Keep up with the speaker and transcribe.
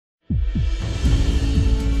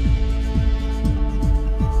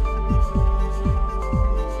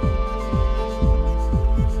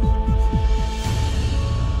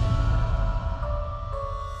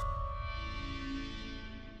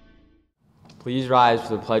Please rise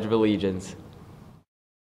for the Pledge of Allegiance.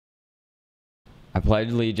 I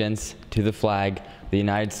pledge allegiance to the flag of the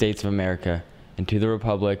United States of America and to the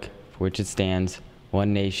republic for which it stands,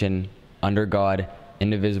 one nation, under God,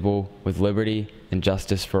 indivisible, with liberty and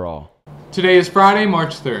justice for all. Today is Friday,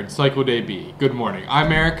 March 3rd, Cycle Day B. Good morning.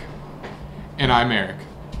 I'm Eric, and I'm Eric.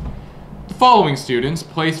 The following students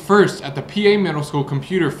placed first at the PA Middle School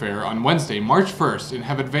Computer Fair on Wednesday, March 1st, and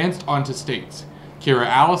have advanced on to states. Kira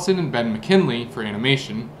Allison and Ben McKinley for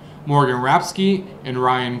animation, Morgan Rapsky and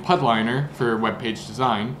Ryan Pudliner for web page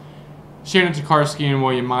design, Shannon Tokarski and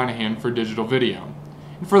William Monahan for digital video.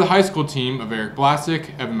 And for the high school team of Eric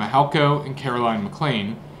Blasek, Evan Mahalko, and Caroline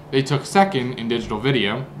McLean, they took second in digital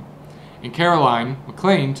video, and Caroline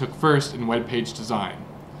McLean took first in web page design.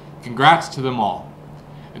 Congrats to them all.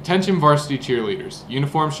 Attention varsity cheerleaders.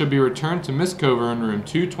 Uniforms should be returned to Miss Cover in room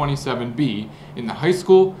 227B in the high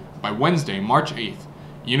school by Wednesday, March 8th.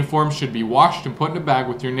 Uniforms should be washed and put in a bag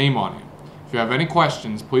with your name on it. If you have any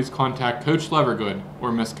questions, please contact Coach Levergood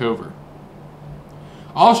or Miss Cover.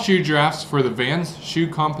 All shoe drafts for the Vans shoe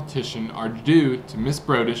competition are due to Miss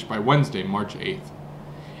Brodish by Wednesday, March 8th.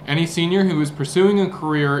 Any senior who is pursuing a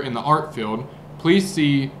career in the art field, please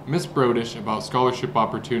see Miss Brodish about scholarship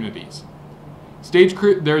opportunities.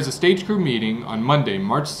 There is a stage crew meeting on Monday,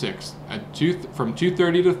 March 6th from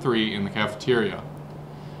 2:30 to 3 in the cafeteria.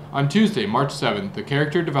 On Tuesday, March 7th, the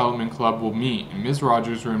Character Development Club will meet in Ms.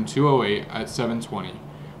 Rogers' room 208 at 7:20.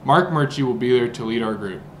 Mark Murchie will be there to lead our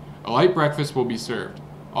group. A light breakfast will be served.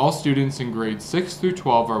 All students in grades 6 through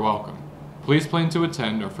 12 are welcome. Please plan to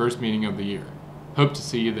attend our first meeting of the year. Hope to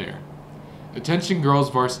see you there. Attention girls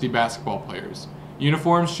varsity basketball players.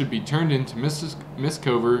 Uniforms should be turned in to Miss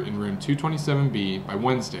Cover in room 227B by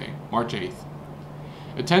Wednesday, March 8th.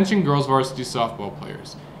 Attention girls varsity softball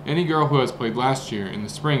players. Any girl who has played last year in the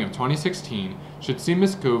spring of 2016 should see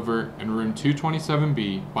Miss Cover in room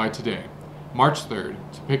 227B by today, March 3rd,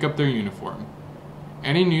 to pick up their uniform.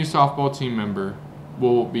 Any new softball team member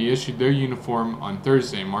will be issued their uniform on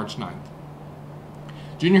Thursday, March 9th.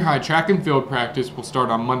 Junior high track and field practice will start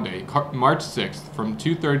on Monday, March 6th from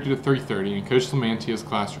 2:30 to 3:30 in Coach Lamantia's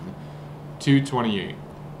classroom, 228.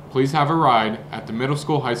 Please have a ride at the middle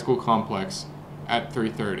school high school complex at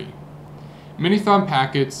 3:30. Minithon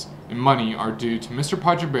packets and money are due to Mr.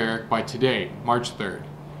 Podjabaric by today, March 3rd.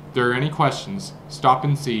 If there are any questions, stop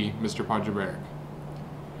and see Mr. Podjabaric.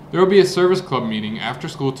 There will be a service club meeting after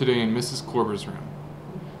school today in Mrs. Korber's room.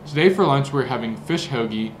 Today for lunch we're having fish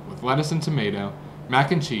hoagie with lettuce and tomato,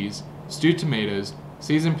 mac and cheese, stewed tomatoes,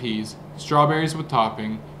 seasoned peas, strawberries with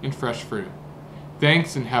topping, and fresh fruit.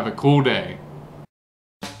 Thanks and have a cool day.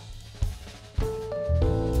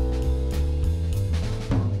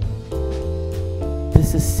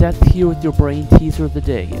 This is Seth here with your brain teaser of the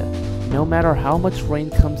day. No matter how much rain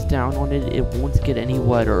comes down on it, it won't get any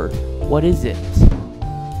wetter. What is it?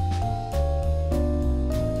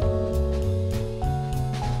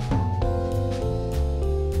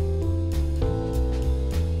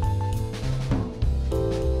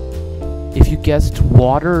 If you guessed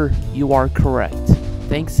water, you are correct.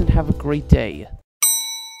 Thanks and have a great day.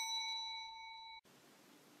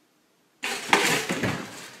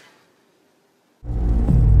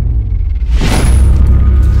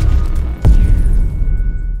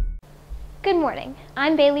 Good morning,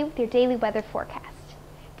 I'm Bailey with your daily weather forecast.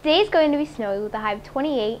 Today is going to be snowy with a high of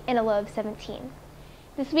 28 and a low of 17.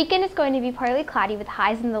 This weekend is going to be partly cloudy with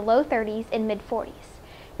highs in the low 30s and mid 40s.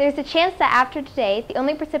 There's a chance that after today, the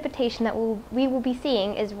only precipitation that we will be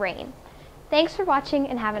seeing is rain. Thanks for watching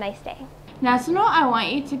and have a nice day. National I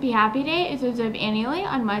Want You to Be Happy Day is observed annually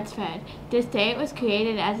on March 3rd. This day was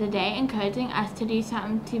created as a day encouraging us to do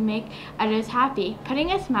something to make others happy.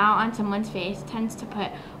 Putting a smile on someone's face tends to put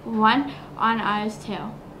one on ours too.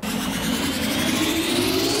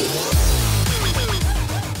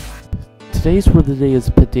 Today's word of the day is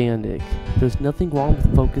pedantic. There's nothing wrong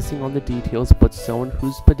with focusing on the details, but someone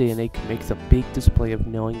who's pedantic makes a big display of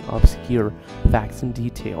knowing obscure facts and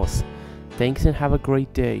details. Thanks and have a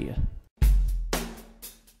great day.